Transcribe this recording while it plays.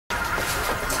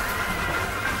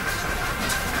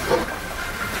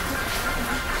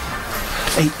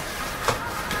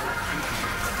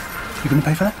going to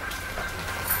pay for that?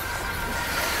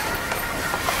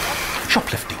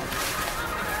 Shoplifting.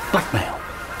 Blackmail.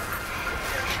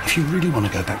 If you really want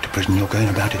to go back to prison, you're going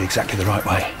about it exactly the right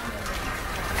way.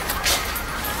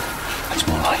 That's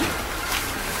more like it.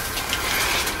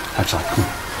 Outside, come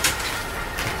on.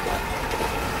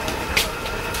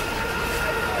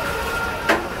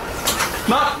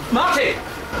 Martin!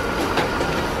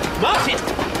 Martin!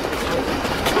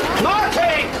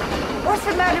 Martin! What's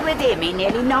the matter with him? He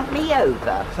nearly knocked me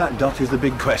over. That, Dot, is the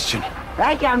big question.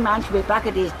 That young man should be back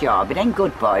at his job. It ain't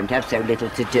good for him to have so little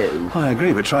to do. I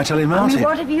agree, but try telling Martin. I mean,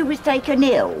 what if you was taken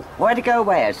ill? Or had to go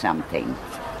away or something?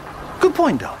 Good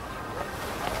point, Dot.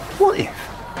 What if?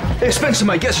 Hey, Spencer,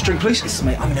 mate, get us a drink, please. Listen,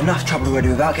 mate, I'm in enough trouble already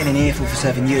without getting an earful for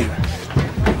serving you.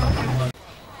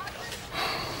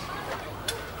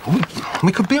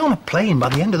 We could be on a plane by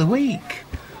the end of the week.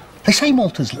 They say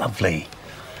Malta's lovely.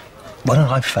 Why don't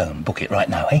I phone, book it right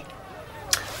now, eh?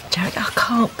 Derek, I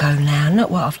can't go now,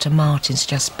 not what after Martin's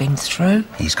just been through.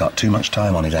 He's got too much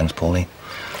time on his hands, Paulie.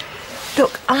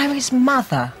 Look, I'm his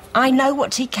mother. I know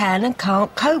what he can and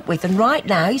can't cope with, and right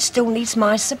now he still needs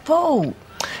my support.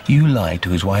 You lied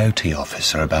to his YOT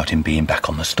officer about him being back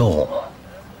on the store.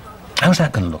 How's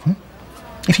that going to look,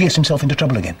 if he gets himself into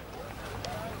trouble again?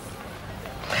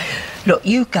 Look,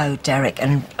 you go, Derek,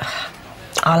 and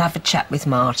I'll have a chat with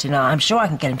Martin. I'm sure I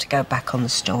can get him to go back on the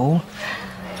stall.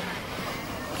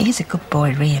 He's a good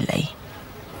boy, really.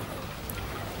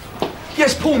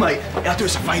 Yes, Paul, mate. Yeah, do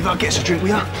us a favour. Get us a drink, will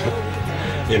ya?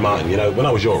 Yeah, Martin, you know, when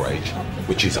I was your age,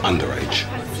 which is underage,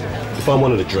 if I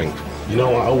wanted a drink, you know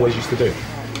what I always used to do?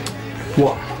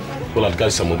 What? Well, I'd go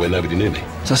somewhere where nobody knew me.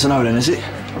 So that's a no then, is it?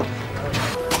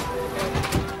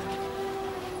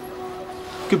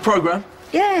 Good programme.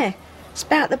 Yeah, it's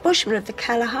about the Bushmen of the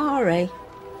Kalahari.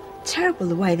 Terrible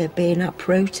the way they're being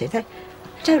uprooted. They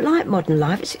don't like modern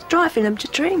life. It's driving them to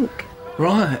drink.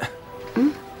 Right.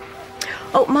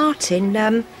 Oh, Martin,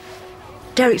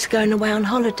 Derek's going away on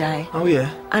holiday. Oh,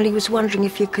 yeah? And he was wondering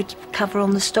if you could cover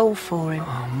on the stall for him.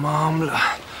 Oh, Mum,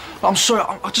 I'm sorry,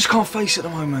 I just can't face it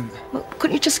at the moment. Well,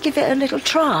 couldn't you just give it a little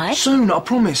try? Soon, I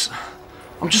promise.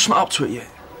 I'm just not up to it yet.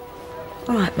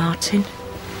 All right, Martin.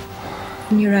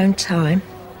 In your own time.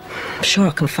 I'm sure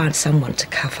I can find someone to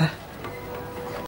cover.